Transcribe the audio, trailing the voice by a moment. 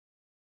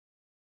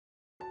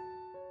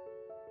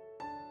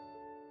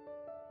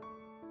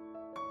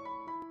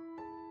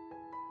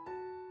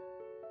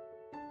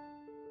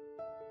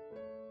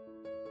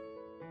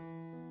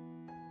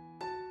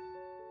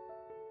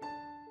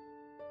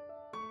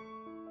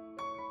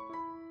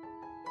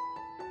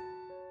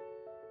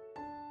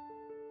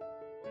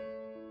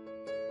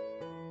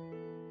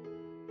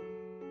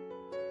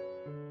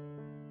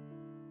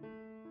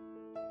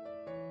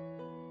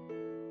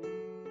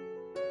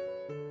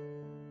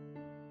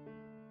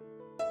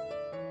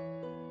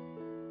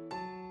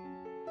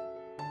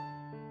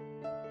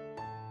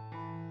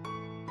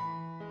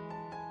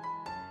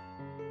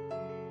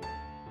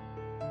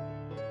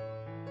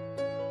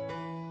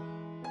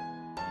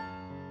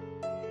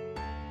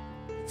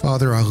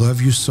Father, I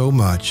love you so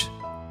much.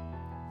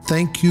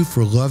 Thank you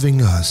for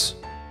loving us.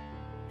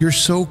 You're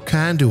so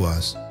kind to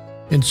us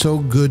and so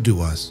good to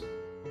us.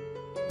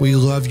 We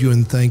love you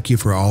and thank you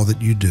for all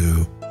that you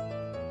do.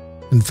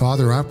 And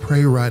Father, I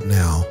pray right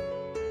now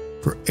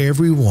for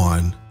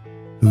everyone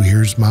who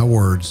hears my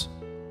words.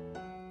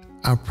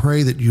 I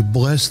pray that you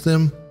bless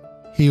them,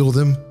 heal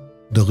them,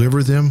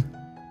 deliver them,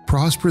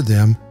 prosper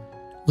them.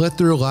 Let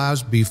their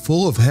lives be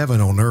full of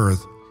heaven on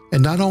earth,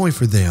 and not only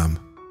for them,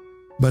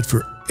 but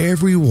for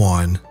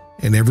everyone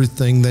and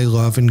everything they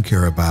love and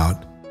care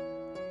about.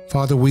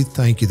 Father, we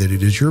thank you that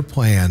it is your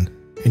plan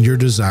and your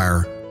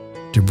desire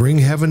to bring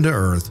heaven to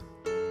earth,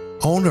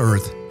 on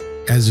earth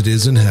as it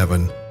is in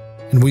heaven.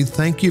 And we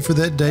thank you for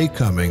that day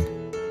coming,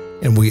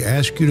 and we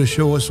ask you to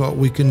show us what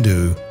we can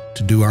do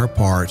to do our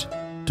part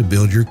to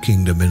build your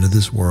kingdom into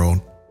this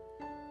world.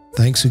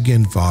 Thanks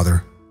again,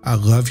 Father. I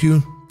love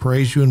you,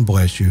 praise you, and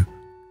bless you.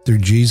 Through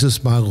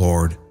Jesus, my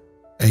Lord.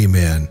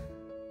 Amen.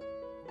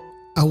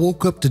 I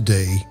woke up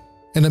today,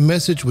 and a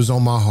message was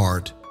on my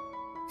heart.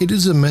 It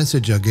is a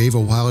message I gave a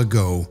while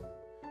ago,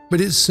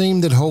 but it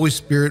seemed that Holy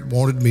Spirit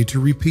wanted me to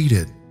repeat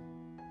it.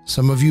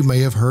 Some of you may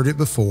have heard it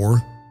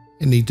before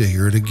and need to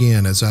hear it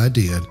again as I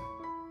did.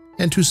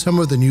 And to some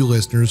of the new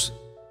listeners,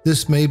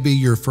 this may be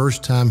your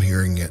first time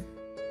hearing it.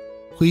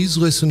 Please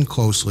listen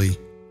closely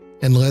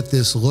and let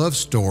this love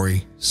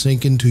story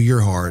sink into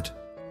your heart.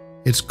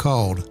 It's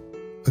called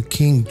A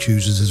King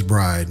Chooses His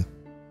Bride.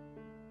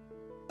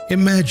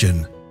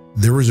 Imagine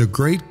there was a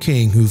great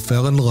king who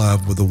fell in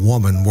love with a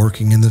woman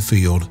working in the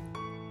field.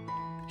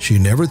 She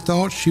never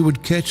thought she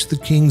would catch the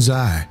king's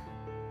eye,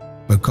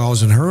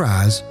 because in her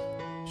eyes,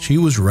 she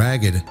was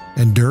ragged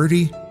and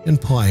dirty and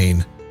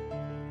plain.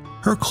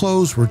 Her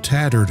clothes were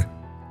tattered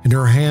and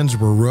her hands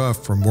were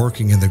rough from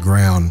working in the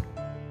ground.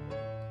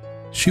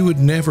 She would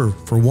never,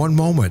 for one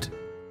moment,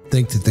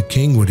 think that the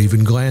king would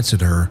even glance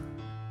at her,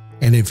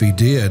 and if he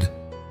did,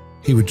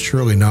 he would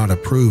surely not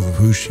approve of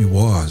who she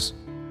was.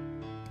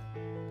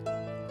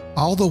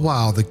 All the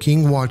while the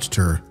king watched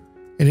her,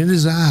 and in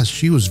his eyes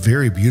she was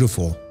very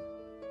beautiful,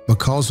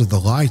 because of the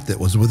light that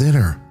was within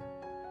her.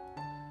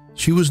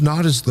 She was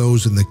not as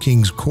those in the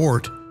king's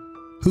court,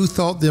 who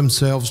thought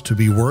themselves to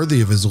be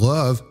worthy of his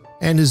love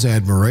and his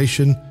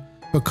admiration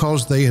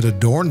because they had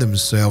adorned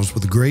themselves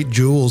with great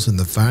jewels and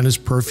the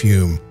finest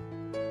perfume.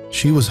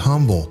 She was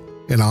humble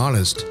and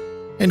honest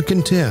and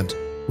content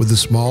with the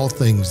small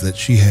things that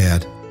she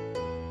had.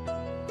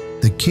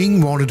 The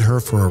king wanted her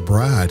for a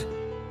bride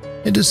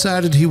and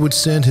decided he would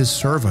send his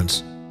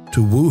servants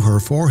to woo her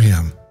for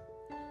him.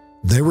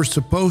 They were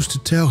supposed to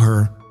tell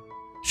her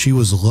she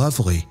was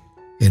lovely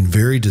and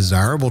very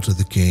desirable to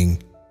the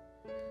king.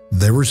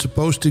 They were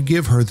supposed to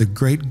give her the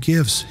great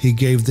gifts he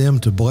gave them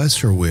to bless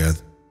her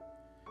with.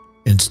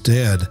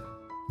 Instead,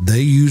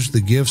 they used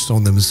the gifts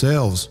on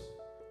themselves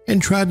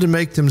and tried to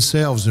make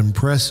themselves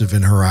impressive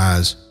in her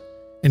eyes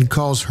and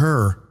cause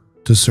her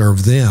to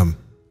serve them.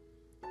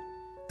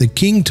 The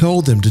king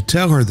told them to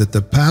tell her that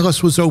the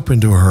palace was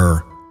open to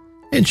her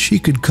and she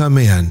could come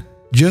in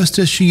just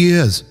as she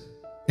is,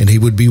 and he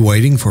would be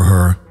waiting for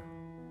her.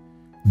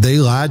 They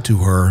lied to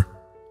her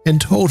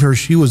and told her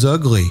she was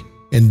ugly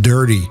and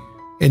dirty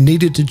and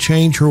needed to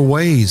change her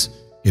ways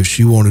if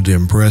she wanted to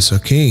impress a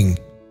king.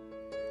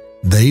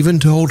 They even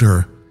told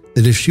her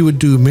that if she would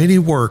do many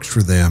works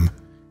for them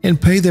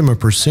and pay them a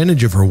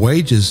percentage of her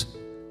wages,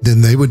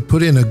 then they would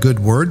put in a good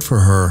word for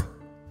her.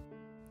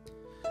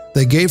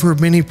 They gave her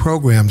many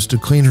programs to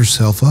clean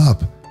herself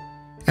up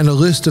and a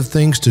list of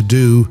things to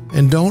do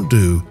and don't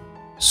do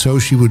so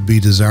she would be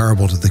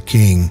desirable to the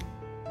king.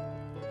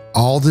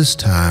 All this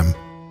time,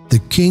 the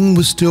king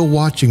was still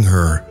watching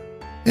her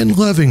and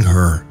loving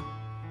her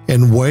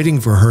and waiting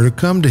for her to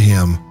come to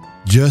him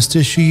just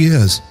as she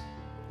is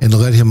and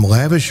let him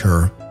lavish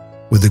her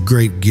with the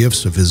great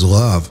gifts of his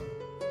love.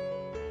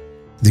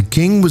 The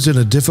king was in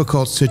a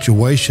difficult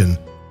situation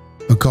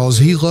because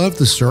he loved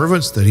the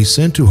servants that he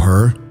sent to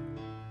her,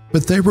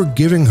 but they were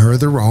giving her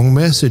the wrong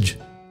message.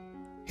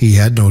 He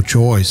had no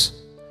choice.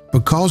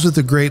 Because of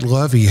the great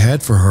love he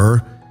had for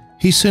her,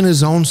 he sent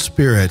his own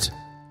spirit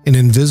in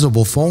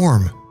invisible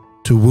form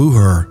to woo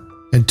her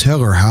and tell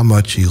her how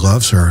much he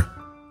loves her.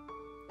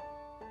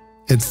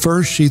 At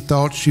first she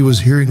thought she was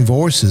hearing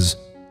voices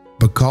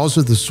because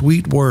of the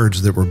sweet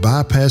words that were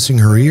bypassing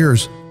her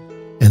ears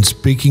and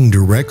speaking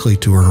directly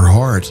to her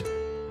heart.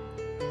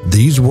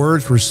 These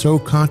words were so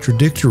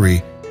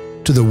contradictory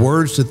to the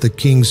words that the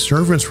king's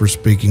servants were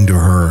speaking to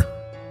her.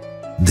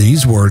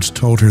 These words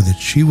told her that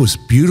she was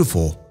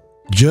beautiful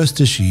just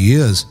as she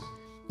is,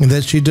 and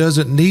that she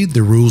doesn't need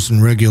the rules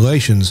and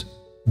regulations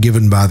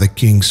given by the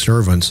king's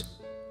servants.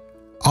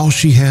 All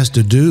she has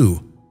to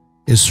do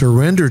is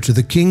surrender to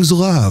the king's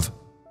love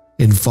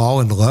and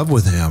fall in love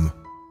with him.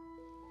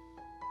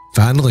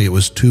 Finally, it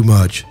was too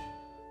much.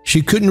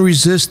 She couldn't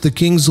resist the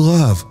king's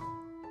love,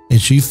 and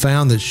she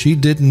found that she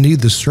didn't need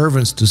the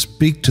servants to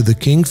speak to the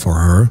king for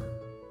her.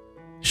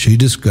 She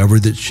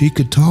discovered that she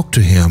could talk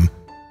to him,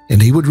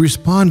 and he would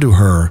respond to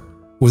her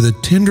with a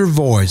tender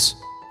voice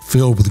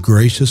filled with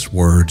gracious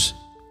words.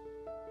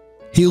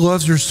 He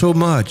loves her so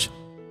much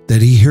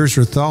that he hears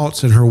her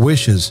thoughts and her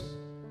wishes,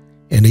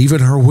 and even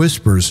her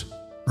whispers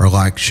are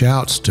like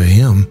shouts to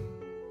him.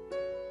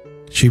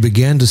 She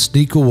began to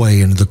sneak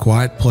away into the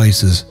quiet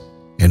places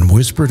and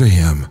whisper to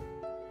him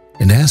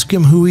and ask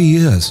him who he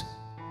is,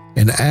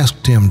 and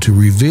asked him to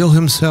reveal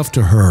himself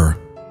to her.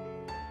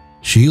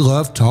 She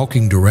loved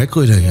talking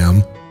directly to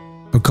him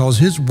because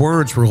his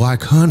words were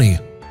like honey,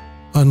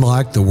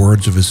 unlike the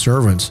words of his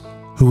servants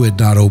who had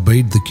not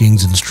obeyed the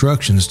king's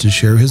instructions to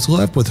share his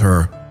love with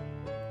her.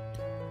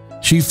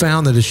 She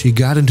found that as she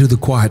got into the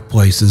quiet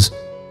places,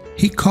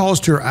 he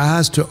caused her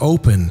eyes to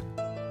open,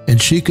 and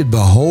she could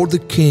behold the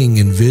king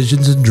in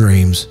visions and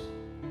dreams.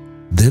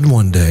 Then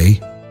one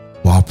day,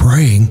 while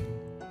praying,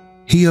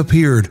 he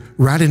appeared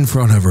right in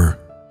front of her.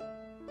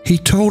 He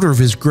told her of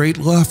his great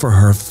love for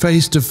her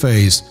face to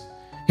face,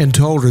 and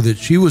told her that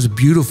she was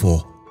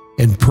beautiful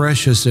and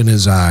precious in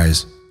his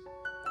eyes.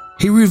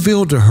 He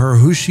revealed to her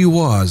who she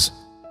was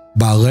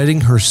by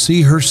letting her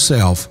see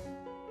herself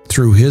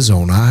through his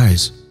own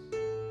eyes.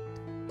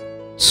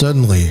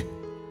 Suddenly,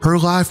 her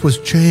life was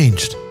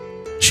changed.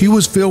 She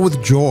was filled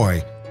with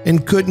joy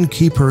and couldn't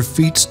keep her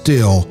feet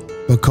still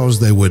because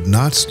they would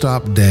not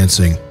stop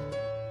dancing.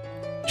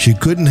 She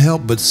couldn't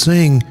help but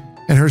sing,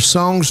 and her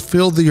songs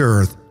filled the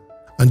earth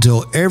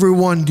until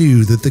everyone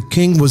knew that the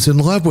king was in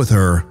love with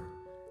her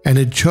and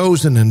had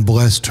chosen and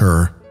blessed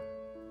her.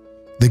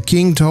 The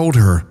king told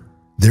her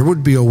there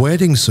would be a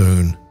wedding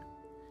soon.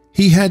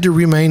 He had to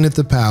remain at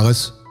the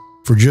palace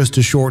for just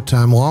a short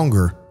time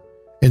longer,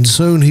 and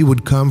soon he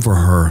would come for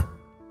her.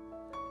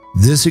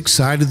 This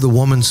excited the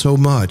woman so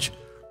much.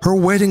 Her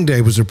wedding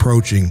day was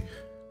approaching,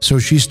 so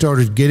she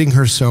started getting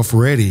herself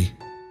ready.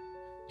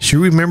 She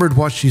remembered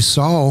what she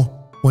saw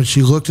when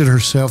she looked at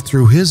herself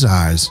through his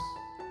eyes.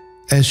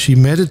 As she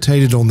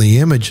meditated on the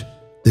image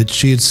that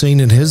she had seen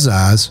in his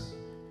eyes,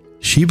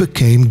 she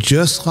became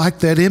just like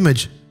that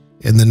image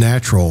in the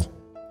natural.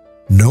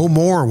 No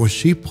more was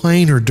she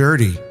plain or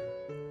dirty,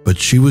 but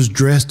she was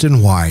dressed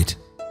in white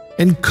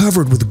and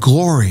covered with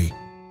glory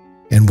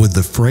and with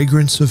the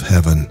fragrance of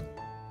heaven.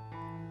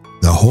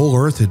 The whole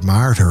earth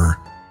admired her,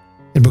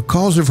 and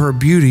because of her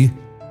beauty,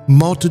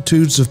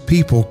 multitudes of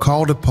people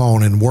called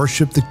upon and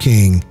worshiped the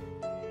king,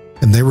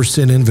 and they were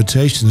sent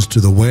invitations to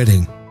the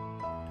wedding.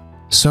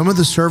 Some of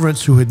the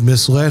servants who had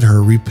misled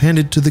her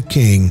repented to the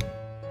king,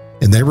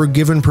 and they were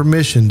given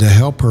permission to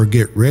help her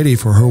get ready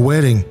for her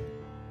wedding.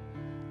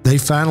 They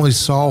finally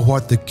saw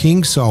what the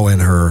king saw in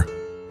her,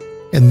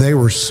 and they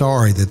were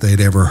sorry that they'd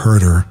ever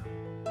hurt her.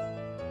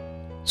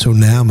 So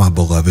now, my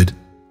beloved,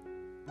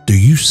 do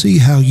you see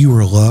how you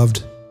are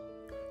loved?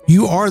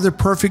 You are the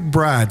perfect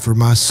bride for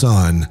my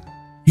son.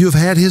 You have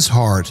had his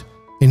heart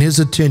and his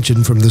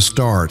attention from the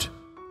start.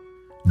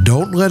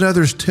 Don't let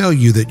others tell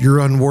you that you're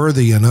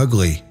unworthy and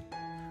ugly.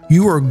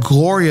 You are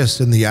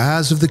glorious in the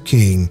eyes of the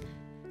king,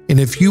 and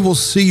if you will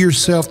see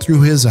yourself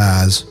through his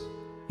eyes,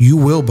 you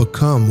will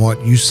become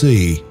what you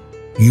see.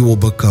 You will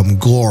become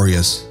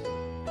glorious.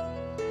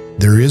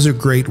 There is a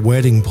great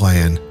wedding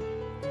plan,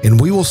 and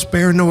we will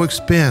spare no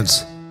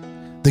expense.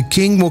 The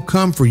king will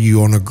come for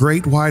you on a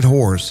great white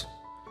horse.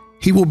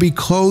 He will be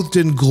clothed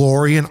in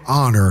glory and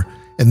honor,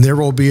 and there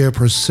will be a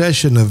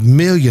procession of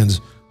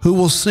millions who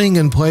will sing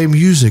and play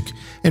music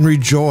and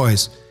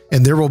rejoice,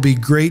 and there will be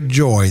great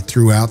joy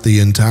throughout the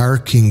entire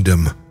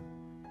kingdom.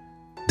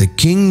 The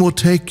king will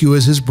take you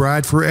as his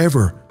bride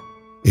forever,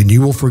 and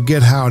you will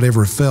forget how it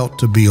ever felt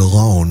to be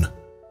alone.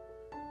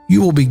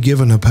 You will be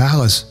given a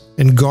palace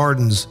and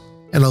gardens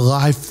and a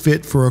life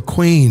fit for a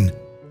queen.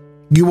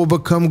 You will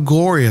become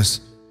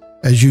glorious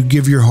as you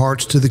give your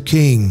hearts to the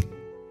king,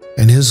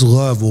 and his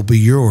love will be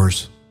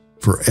yours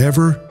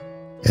forever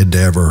and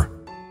ever.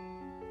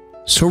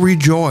 So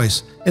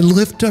rejoice and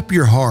lift up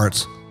your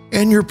hearts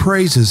and your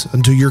praises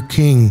unto your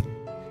king.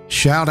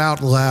 Shout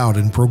out loud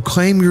and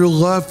proclaim your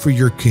love for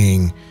your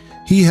king.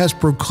 He has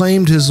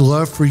proclaimed his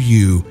love for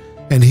you,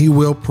 and he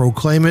will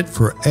proclaim it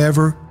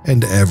forever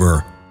and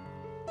ever.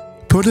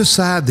 Put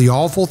aside the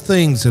awful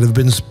things that have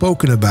been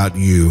spoken about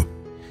you,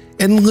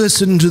 and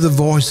listen to the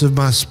voice of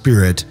my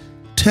spirit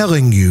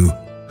telling you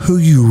who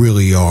you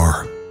really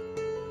are.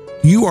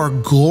 You are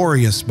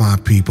glorious, my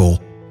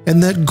people,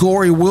 and that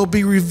glory will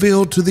be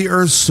revealed to the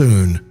earth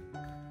soon.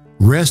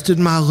 Rest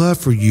in my love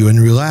for you and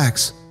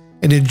relax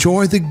and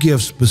enjoy the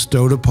gifts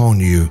bestowed upon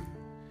you.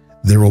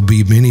 There will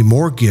be many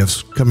more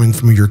gifts coming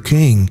from your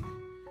king,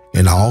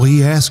 and all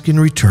he asks in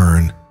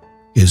return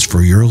is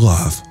for your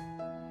love.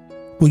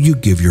 Will you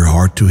give your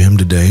heart to him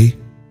today?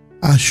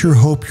 I sure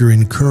hope you're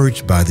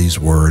encouraged by these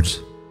words.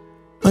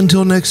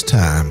 Until next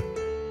time,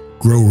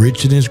 grow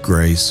rich in his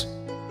grace.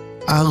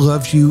 I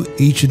love you,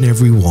 each and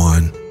every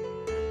one,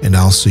 and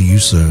I'll see you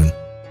soon.